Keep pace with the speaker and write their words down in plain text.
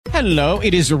Hello,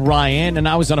 it is Ryan, and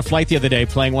I was on a flight the other day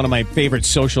playing one of my favorite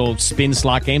social spin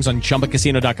slot games on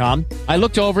ChumbaCasino.com. I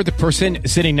looked over at the person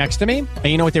sitting next to me, and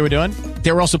you know what they were doing?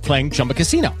 They were also playing Chumba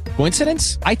Casino.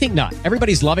 Coincidence? I think not.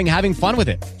 Everybody's loving having fun with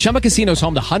it. Chumba Casino is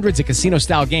home to hundreds of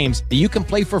casino-style games that you can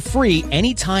play for free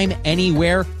anytime,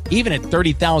 anywhere, even at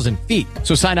 30,000 feet.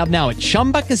 So sign up now at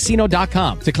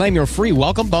ChumbaCasino.com to claim your free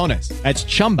welcome bonus. That's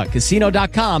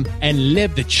ChumbaCasino.com and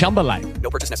live the Chumba life.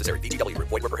 No purchase necessary. VGW.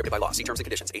 Void were prohibited by law. See terms and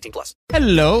conditions. 18+.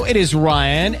 Hello, it is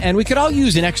Ryan, and we could all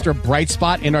use an extra bright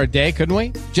spot in our day, couldn't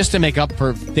we? Just to make up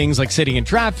for things like sitting in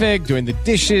traffic, doing the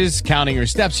dishes, counting your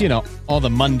steps, you know, all the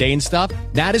mundane stuff.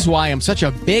 That is why I'm such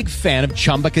a big fan of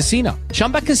Chumba Casino.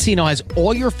 Chumba Casino has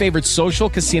all your favorite social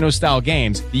casino-style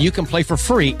games that you can play for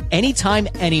free anytime,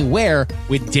 anywhere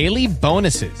with daily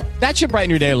bonuses. That should brighten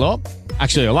your day a little.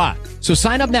 Actually, a lot. So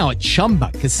sign up now at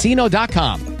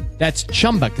ChumbaCasino.com. That's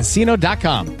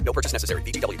ChumbaCasino.com. No purchase necessary.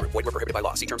 VGW. Void were prohibited by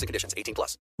law. See terms and conditions.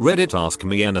 18+. Reddit Ask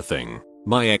Me Anything.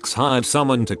 My ex hired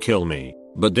someone to kill me,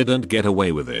 but didn't get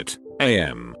away with it.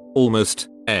 AM. Almost.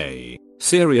 A.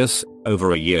 Serious.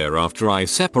 Over a year after I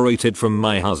separated from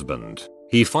my husband,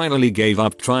 he finally gave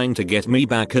up trying to get me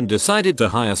back and decided to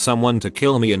hire someone to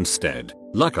kill me instead.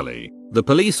 Luckily, the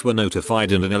police were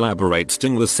notified and an elaborate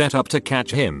sting was set up to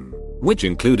catch him, which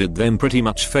included them pretty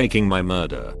much faking my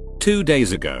murder. 2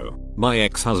 days ago, my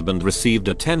ex-husband received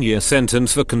a 10-year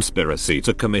sentence for conspiracy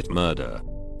to commit murder.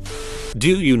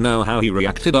 Do you know how he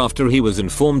reacted after he was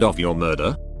informed of your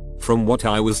murder? From what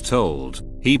I was told,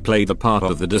 he played the part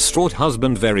of the distraught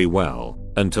husband very well,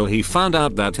 until he found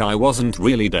out that I wasn't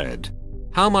really dead.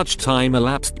 How much time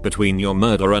elapsed between your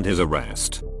murder and his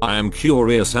arrest? I am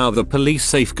curious how the police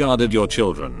safeguarded your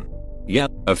children. Yeah,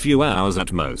 a few hours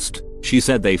at most. She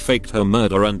said they faked her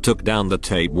murder and took down the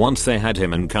tape once they had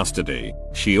him in custody.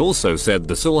 She also said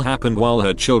this all happened while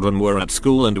her children were at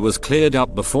school and was cleared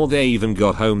up before they even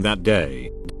got home that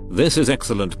day. This is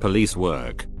excellent police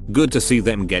work. Good to see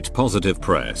them get positive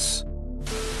press.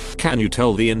 Can you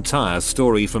tell the entire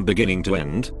story from beginning to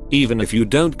end? Even if you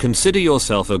don't consider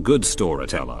yourself a good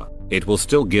storyteller, it will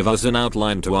still give us an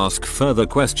outline to ask further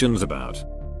questions about.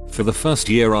 For the first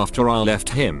year after I left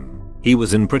him, he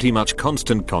was in pretty much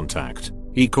constant contact.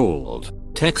 He called,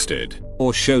 texted,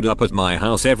 or showed up at my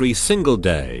house every single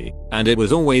day, and it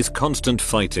was always constant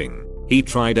fighting. He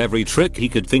tried every trick he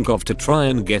could think of to try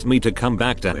and get me to come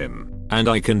back to him, and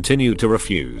I continued to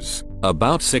refuse.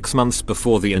 About 6 months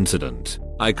before the incident,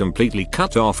 I completely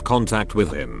cut off contact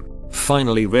with him,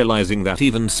 finally realizing that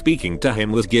even speaking to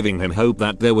him was giving him hope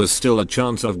that there was still a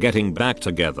chance of getting back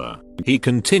together. He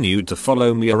continued to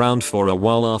follow me around for a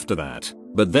while after that,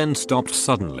 but then stopped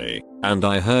suddenly, and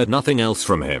I heard nothing else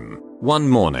from him. One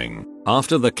morning,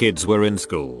 after the kids were in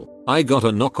school, I got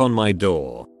a knock on my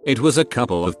door. It was a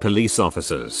couple of police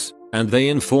officers, and they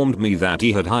informed me that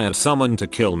he had hired someone to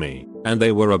kill me, and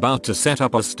they were about to set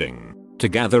up a sting to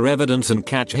gather evidence and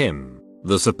catch him.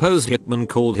 The supposed hitman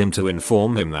called him to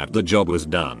inform him that the job was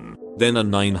done. Then a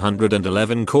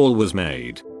 911 call was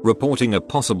made, reporting a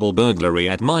possible burglary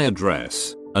at my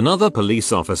address. Another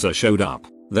police officer showed up,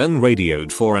 then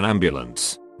radioed for an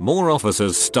ambulance. More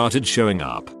officers started showing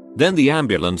up. Then the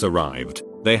ambulance arrived.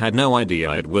 They had no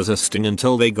idea it was a sting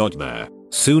until they got there.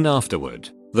 Soon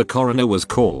afterward, the coroner was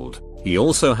called. He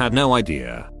also had no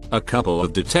idea. A couple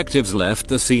of detectives left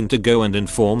the scene to go and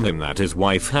inform him that his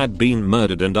wife had been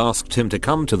murdered and asked him to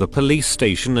come to the police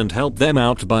station and help them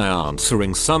out by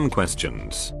answering some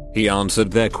questions. He answered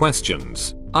their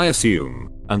questions, I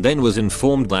assume, and then was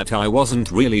informed that I wasn't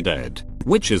really dead,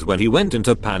 which is when he went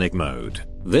into panic mode.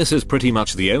 This is pretty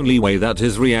much the only way that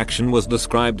his reaction was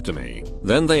described to me.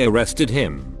 Then they arrested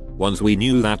him. Once we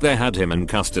knew that they had him in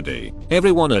custody,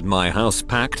 everyone at my house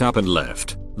packed up and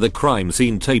left. The crime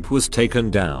scene tape was taken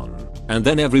down, and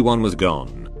then everyone was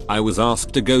gone. I was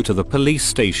asked to go to the police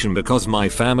station because my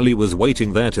family was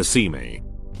waiting there to see me.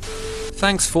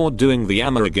 Thanks for doing the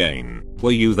AMA again.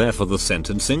 Were you there for the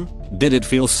sentencing? Did it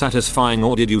feel satisfying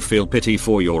or did you feel pity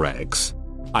for your ex?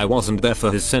 I wasn't there for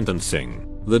his sentencing.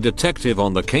 The detective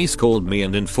on the case called me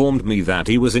and informed me that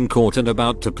he was in court and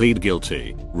about to plead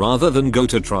guilty, rather than go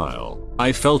to trial.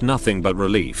 I felt nothing but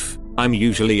relief. I'm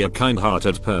usually a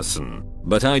kind-hearted person,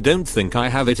 but I don't think I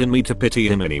have it in me to pity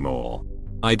him anymore.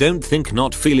 I don't think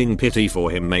not feeling pity for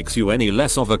him makes you any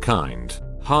less of a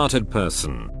kind-hearted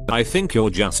person. I think you're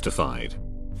justified.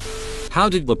 How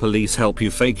did the police help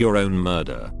you fake your own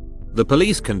murder? The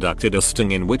police conducted a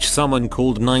sting in which someone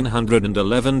called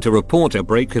 911 to report a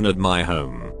break-in at my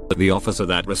home. The officer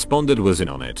that responded was in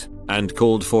on it and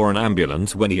called for an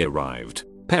ambulance when he arrived.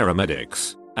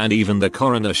 Paramedics and even the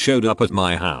coroner showed up at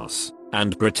my house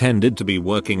and pretended to be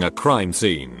working a crime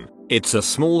scene. It's a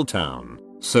small town,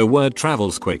 so word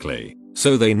travels quickly,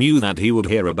 so they knew that he would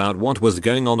hear about what was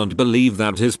going on and believe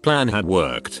that his plan had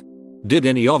worked. Did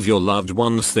any of your loved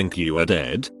ones think you were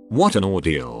dead? What an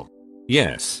ordeal.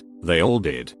 Yes, they all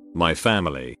did. My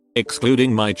family,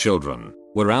 excluding my children,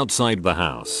 were outside the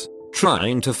house,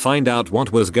 trying to find out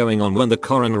what was going on when the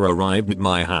coroner arrived at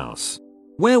my house.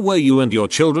 Where were you and your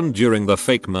children during the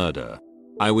fake murder?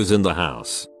 I was in the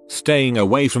house, staying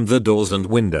away from the doors and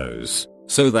windows,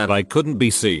 so that I couldn't be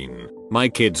seen. My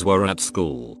kids were at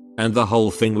school, and the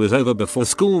whole thing was over before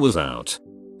school was out.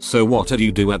 So what did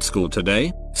you do at school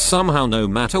today? Somehow no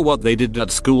matter what they did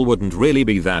at school wouldn't really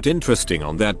be that interesting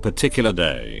on that particular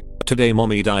day. Today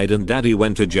mommy died and daddy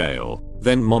went to jail,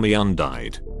 then mommy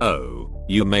undied. Oh,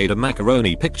 you made a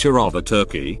macaroni picture of a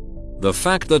turkey? The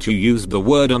fact that you used the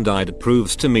word undied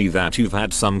proves to me that you've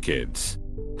had some kids.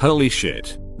 Holy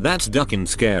shit, that's duckin'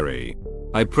 scary.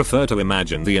 I prefer to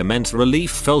imagine the immense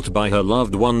relief felt by her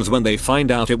loved ones when they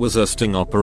find out it was a sting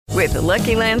operation. With the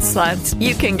Lucky Land Slots,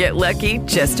 you can get lucky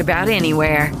just about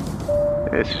anywhere.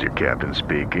 This is your captain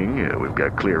speaking. We've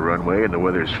got clear runway and the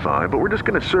weather's fine, but we're just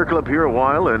going to circle up here a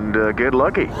while and get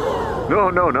lucky.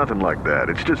 No, nothing like that.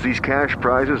 It's just these cash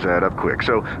prizes add up quick.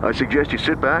 So I suggest you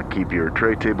sit back, keep your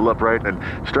tray table upright, and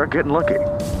start getting lucky.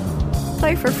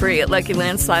 Play for free at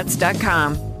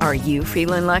LuckyLandSlots.com. Are you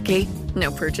feeling lucky? No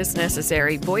purchase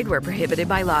necessary. Void where prohibited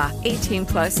by law.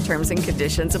 18+ terms and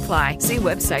conditions apply. See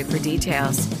website for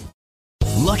details.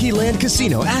 Lucky Land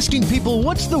Casino, asking people,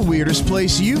 what's the weirdest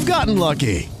place you've gotten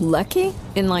lucky? Lucky?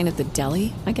 In line at the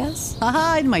deli, I guess?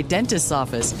 Aha, in my dentist's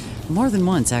office. More than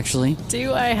once, actually.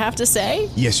 Do I have to say?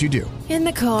 Yes, you do. In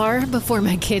the car before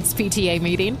my kids' PTA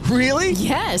meeting. Really?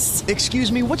 Yes. Excuse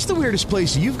me, what's the weirdest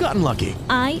place you've gotten lucky?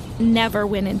 I never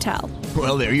win and tell.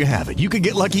 Well, there you have it. You can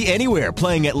get lucky anywhere,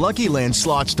 playing at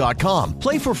LuckyLandSlots.com.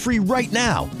 Play for free right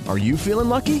now. Are you feeling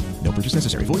lucky? No purchase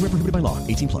necessary. Void where prohibited by law.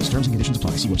 18+. Terms and conditions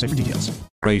apply. See website for details.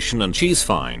 And she's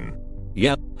fine.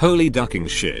 Yep, holy ducking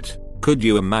shit. Could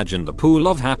you imagine the pool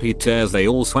of happy tears they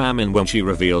all swam in when she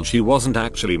revealed she wasn't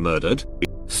actually murdered?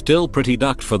 Still pretty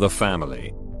ducked for the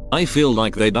family. I feel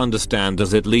like they'd understand,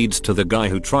 as it leads to the guy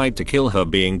who tried to kill her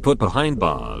being put behind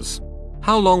bars.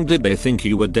 How long did they think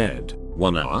you were dead?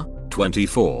 1 hour?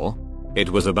 24? It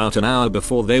was about an hour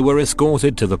before they were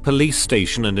escorted to the police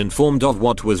station and informed of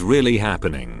what was really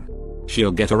happening.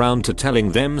 She'll get around to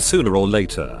telling them sooner or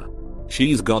later.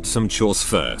 She's got some chores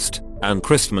first, and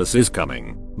Christmas is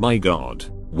coming. My god,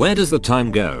 where does the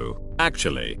time go?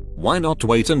 Actually, why not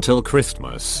wait until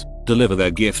Christmas, deliver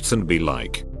their gifts and be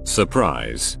like,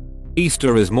 surprise.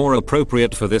 Easter is more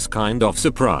appropriate for this kind of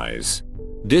surprise.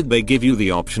 Did they give you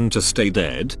the option to stay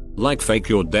dead, like fake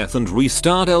your death and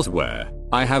restart elsewhere?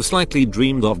 I have slightly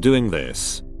dreamed of doing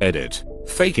this. Edit.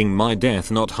 Faking my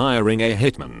death, not hiring a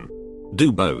hitman.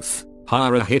 Do both.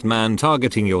 Hire a hitman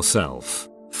targeting yourself.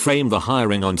 Frame the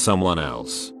hiring on someone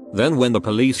else. Then when the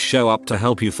police show up to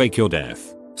help you fake your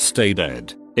death, stay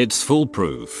dead. It's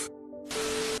foolproof.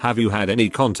 Have you had any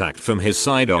contact from his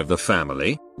side of the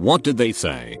family? What did they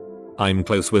say? I'm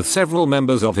close with several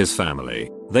members of his family.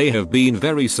 They have been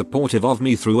very supportive of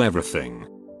me through everything.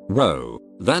 Whoa,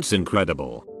 that's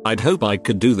incredible. I'd hope I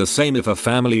could do the same if a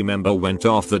family member went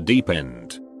off the deep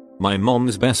end. My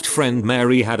mom's best friend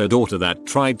Mary had a daughter that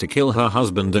tried to kill her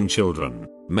husband and children.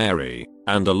 Mary,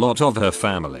 and a lot of her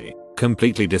family,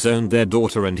 completely disowned their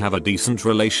daughter and have a decent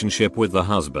relationship with the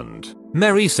husband.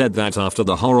 Mary said that after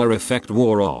the horror effect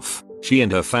wore off, she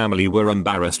and her family were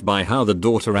embarrassed by how the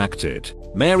daughter acted.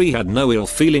 Mary had no ill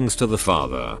feelings to the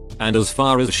father, and as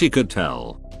far as she could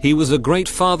tell, he was a great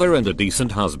father and a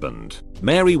decent husband.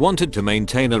 Mary wanted to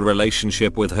maintain a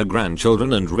relationship with her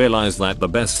grandchildren and realized that the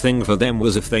best thing for them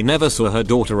was if they never saw her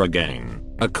daughter again.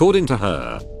 According to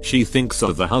her, she thinks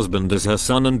of the husband as her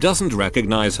son and doesn't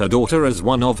recognize her daughter as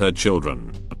one of her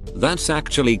children. That's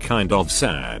actually kind of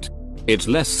sad. It's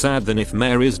less sad than if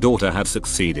Mary's daughter had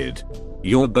succeeded.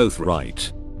 You're both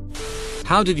right.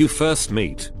 How did you first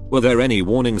meet? Were there any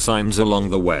warning signs along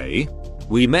the way?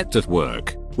 We met at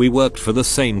work. We worked for the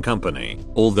same company,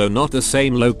 although not the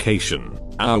same location.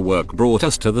 Our work brought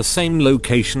us to the same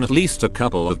location at least a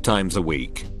couple of times a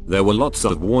week. There were lots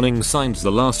of warning signs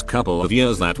the last couple of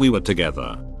years that we were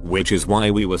together, which is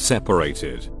why we were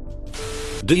separated.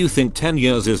 Do you think 10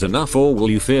 years is enough, or will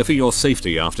you fear for your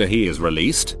safety after he is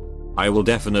released? I will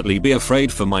definitely be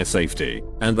afraid for my safety,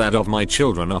 and that of my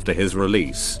children after his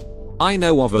release. I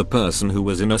know of a person who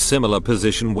was in a similar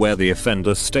position where the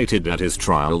offender stated at his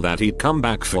trial that he'd come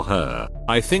back for her.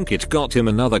 I think it got him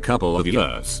another couple of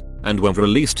years, and when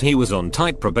released he was on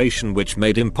tight probation, which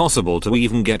made impossible to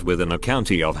even get within a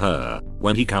county of her.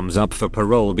 When he comes up for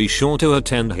parole, be sure to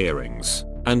attend hearings.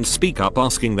 and speak up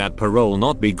asking that parole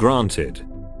not be granted.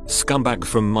 Scumbag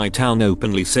from my town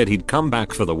openly said he'd come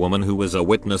back for the woman who was a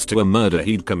witness to a murder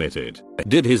he'd committed.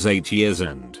 Did his 8 years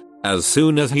end? As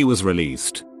soon as he was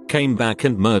released, came back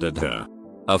and murdered her.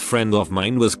 A friend of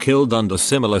mine was killed under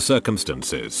similar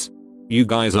circumstances. You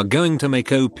guys are going to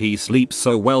make OP sleep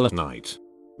so well at night.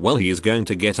 Well, he is going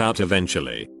to get out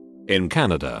eventually. In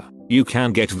Canada, you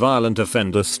can get violent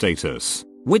offender status,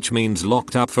 which means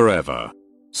locked up forever.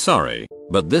 Sorry,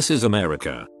 but this is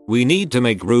America. We need to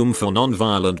make room for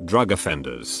non-violent drug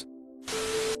offenders.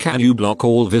 Can you block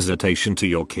all visitation to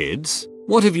your kids?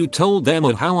 What have you told them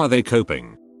or how are they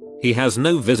coping? He has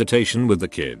no visitation with the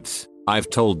kids. I've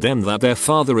told them that their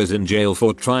father is in jail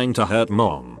for trying to hurt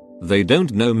mom. They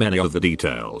don't know many of the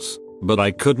details, but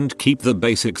I couldn't keep the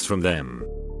basics from them.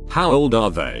 How old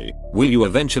are they? Will you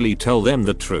eventually tell them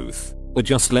the truth, or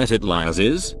just let it lie as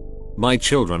is? My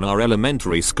children are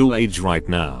elementary school age right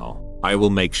now. I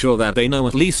will make sure that they know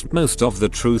at least most of the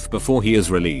truth before he is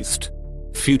released.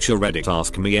 Future Reddit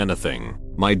Ask Me Anything.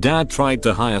 My dad tried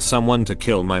to hire someone to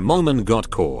kill my mom and got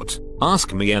caught.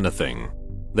 Ask me anything.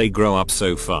 They grow up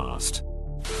so fast.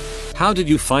 How did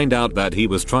you find out that he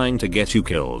was trying to get you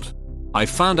killed? I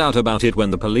found out about it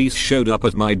when the police showed up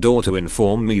at my door to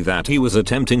inform me that he was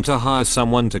attempting to hire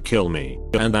someone to kill me,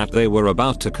 and that they were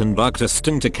about to conduct a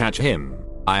sting to catch him.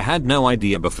 I had no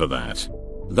idea before that.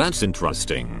 That's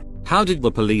interesting. How did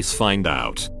the police find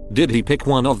out? Did he pick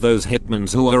one of those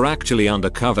hitmans who are actually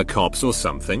undercover cops or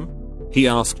something? He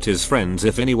asked his friends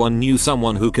if anyone knew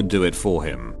someone who could do it for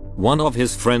him. One of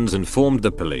his friends informed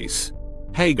the police.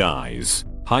 Hey guys,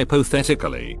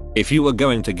 hypothetically, if you were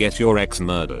going to get your ex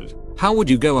murdered, how would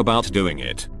you go about doing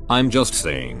it? I'm just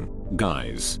saying,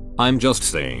 guys, I'm just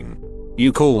saying.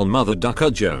 You call Mother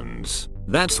Ducker Jones.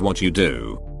 That's what you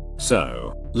do.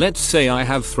 So, let's say I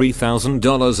have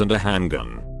 $3,000 and a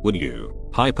handgun. Would you,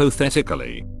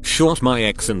 hypothetically, shoot my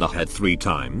ex in the head 3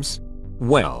 times?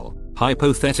 Well,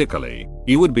 hypothetically,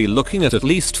 you would be looking at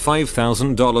least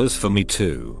 $5,000 for me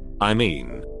too. I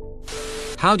mean,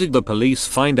 how did the police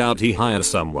find out he hired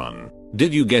someone?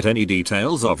 Did you get any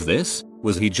details of this?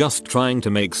 Was he just trying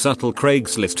to make subtle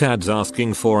Craigslist ads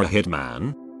asking for a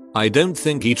hitman? I don't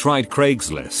think he tried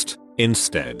Craigslist.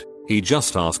 Instead, he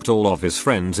just asked all of his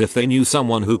friends if they knew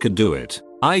someone who could do it.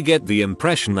 I get the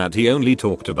impression that he only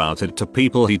talked about it to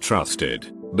people he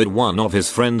trusted, but one of his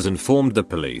friends informed the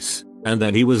police, and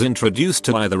then he was introduced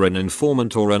to either an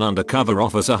informant or an undercover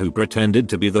officer who pretended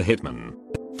to be the hitman.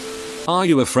 Are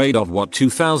you afraid of what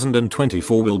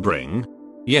 2024 will bring?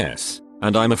 Yes,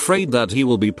 and I'm afraid that he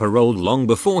will be paroled long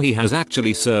before he has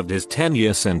actually served his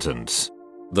 10-year sentence.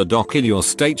 The doc in your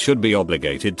state should be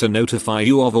obligated to notify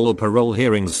you of all parole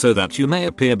hearings so that you may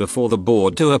appear before the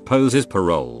board to oppose his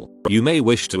parole. You may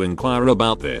wish to inquire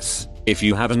about this, if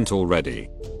you haven't already.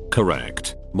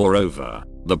 Correct. Moreover,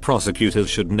 the prosecutors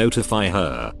should notify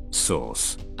her.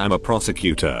 Source: I'm a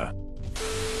prosecutor.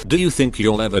 Do you think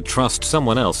you'll ever trust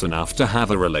someone else enough to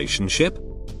have a relationship?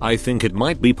 I think it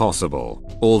might be possible,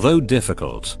 although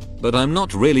difficult, but I'm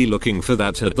not really looking for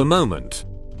that at the moment.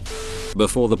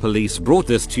 Before the police brought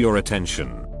this to your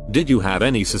attention, did you have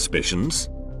any suspicions?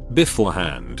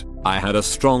 Beforehand, I had a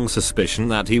strong suspicion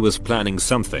that he was planning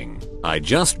something. I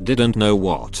just didn't know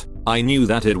what. I knew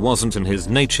that it wasn't in his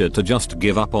nature to just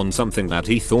give up on something that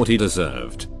he thought he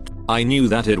deserved. I knew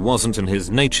that it wasn't in his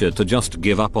nature to just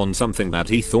give up on something that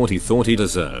he thought he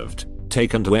deserved.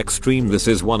 Taken to extreme, this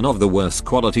is one of the worst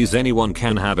qualities anyone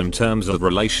can have in terms of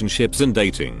relationships and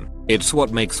dating. It's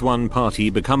what makes one party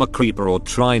become a creeper or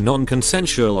try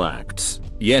non-consensual acts,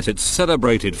 yet it's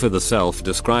celebrated for the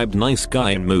self-described nice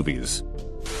guy in movies.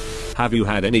 Have you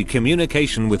had any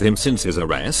communication with him since his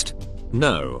arrest?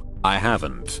 No, I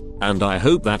haven't, and I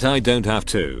hope that I don't have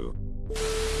to.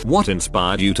 What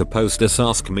inspired you to post this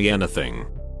Ask Me Anything?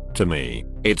 To me,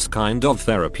 it's kind of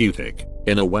therapeutic.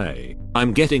 In a way,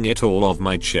 I'm getting it all off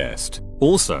my chest.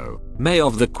 Also, many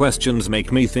of the questions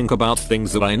make me think about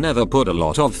things that I never put a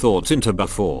lot of thought into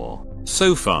before.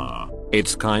 So far,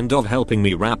 it's kind of helping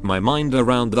me wrap my mind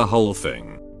around the whole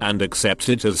thing, and accept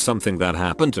it as something that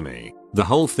happened to me. The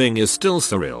whole thing is still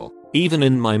surreal, even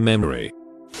in my memory.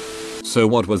 So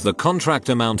what was the contract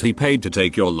amount he paid to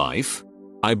take your life?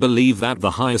 I believe that the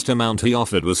highest amount he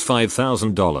offered was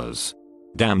 $5,000.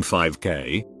 Damn,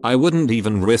 $5K? I wouldn't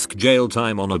even risk jail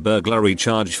time on a burglary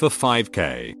charge for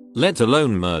 $5K, let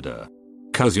alone murder.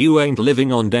 Cause you ain't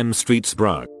living on dem streets,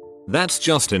 bruh. That's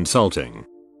just insulting.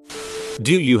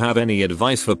 Do you have any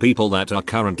advice for people that are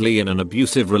currently in an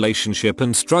abusive relationship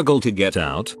and struggle to get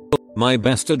out? My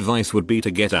best advice would be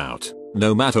to get out.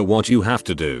 No matter what you have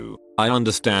to do, I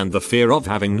understand the fear of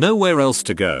having nowhere else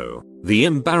to go, the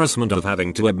embarrassment of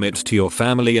having to admit to your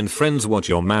family and friends what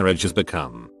your marriage has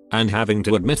become, and having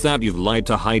to admit that you've lied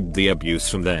to hide the abuse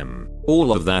from them.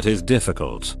 All of that is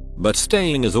difficult, but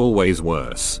staying is always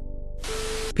worse.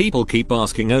 People keep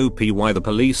asking OP why the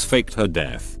police faked her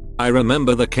death. I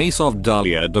remember the case of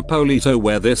Dalia D'Ippolito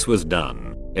where this was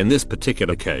done. In this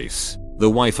particular case, the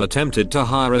wife attempted to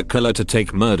hire a killer to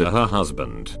murder her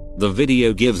husband. The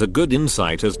video gives a good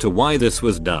insight as to why this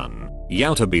was done.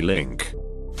 Youtuber link.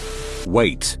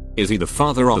 Wait, is he the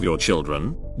father of your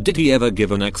children? Did he ever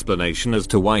give an explanation as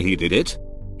to why he did it?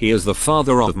 He is the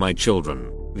father of my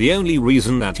children. The only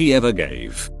reason that he ever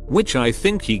gave, which I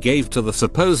think he gave to the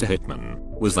supposed hitman,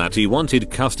 was that he wanted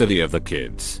custody of the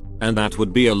kids, and that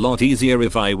would be a lot easier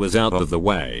if I was out of the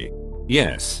way.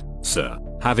 Yes, sir,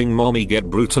 having mommy get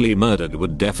brutally murdered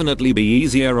would definitely be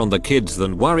easier on the kids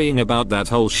than worrying about that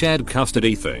whole shared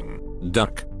custody thing.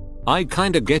 Duck. I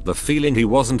kinda get the feeling he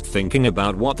wasn't thinking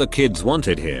about what the kids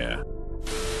wanted here.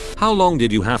 How long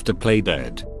did you have to play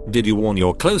dead? Did you warn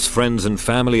your close friends and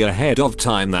family ahead of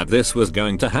time that this was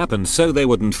going to happen so they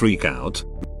wouldn't freak out?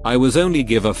 I was only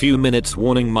given a few minutes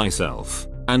warning myself,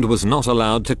 and was not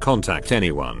allowed to contact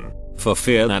anyone, for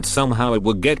fear that somehow it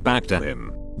would get back to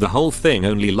him. The whole thing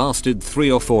only lasted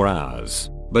 3 or 4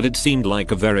 hours, but it seemed like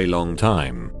a very long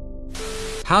time.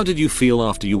 How did you feel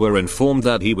after you were informed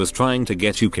that he was trying to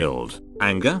get you killed?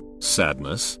 Anger?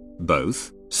 Sadness?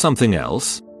 Both? Something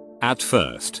else? At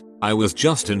first, I was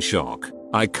just in shock.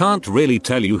 I can't really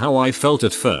tell you how I felt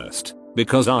at first,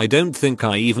 because I don't think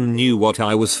I even knew what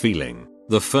I was feeling.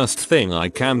 The first thing I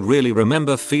can really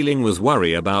remember feeling was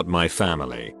worry about my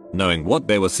family, knowing what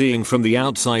they were seeing from the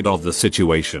outside of the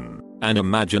situation, and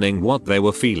imagining what they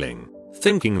were feeling,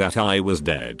 thinking that I was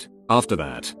dead. After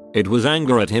that, it was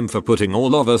anger at him for putting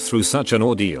all of us through such an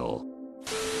ordeal.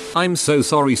 I'm so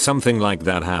sorry something like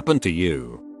that happened to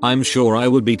you. I'm sure I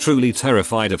would be truly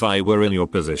terrified if I were in your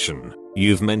position.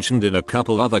 You've mentioned in a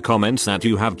couple other comments that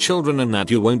you have children and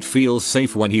that you won't feel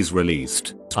safe when he's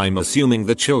released. I'm assuming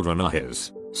the children are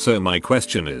his. So my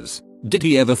question is, did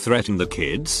he ever threaten the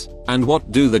kids? And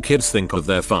what do the kids think of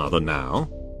their father now?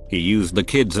 He used the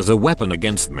kids as a weapon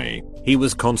against me. He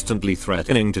was constantly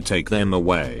threatening to take them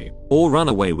away, or run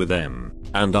away with them,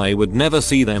 and I would never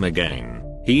see them again.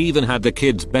 He even had the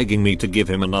kids begging me to give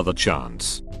him another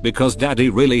chance, because daddy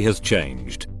really has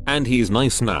changed, and he's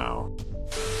nice now.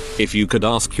 If you could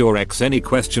ask your ex any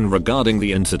question regarding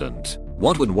the incident,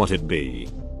 what would it be?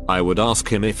 I would ask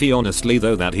him if he honestly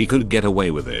thought that he could get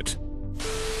away with it.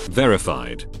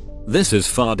 Verified. This is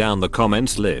far down the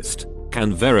comments list.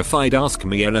 Can verified ask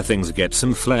me anything's get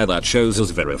some flair that shows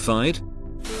as verified?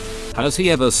 Has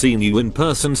he ever seen you in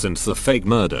person since the fake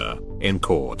murder? In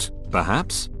court,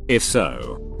 perhaps? If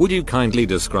so, would you kindly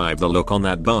describe the look on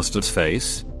that bastard's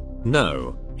face?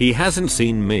 No, he hasn't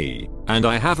seen me, and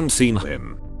I haven't seen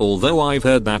him, although I've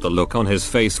heard that the look on his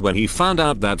face when he found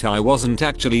out that I wasn't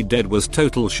actually dead was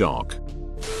total shock.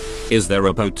 Is there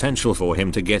a potential for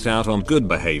him to get out on good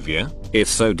behavior? If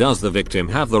so, does the victim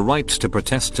have the right to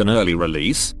protest an early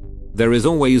release? There is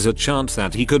always a chance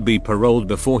that he could be paroled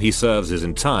before he serves his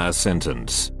entire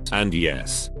sentence. And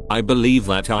yes, I believe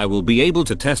that I will be able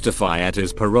to testify at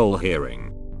his parole hearing.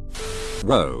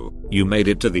 Whoa, you made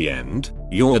it to the end?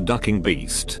 You're a ducking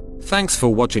beast. Thanks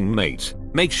for watching, mate.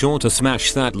 Make sure to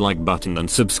smash that like button and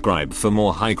subscribe for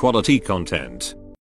more high quality content.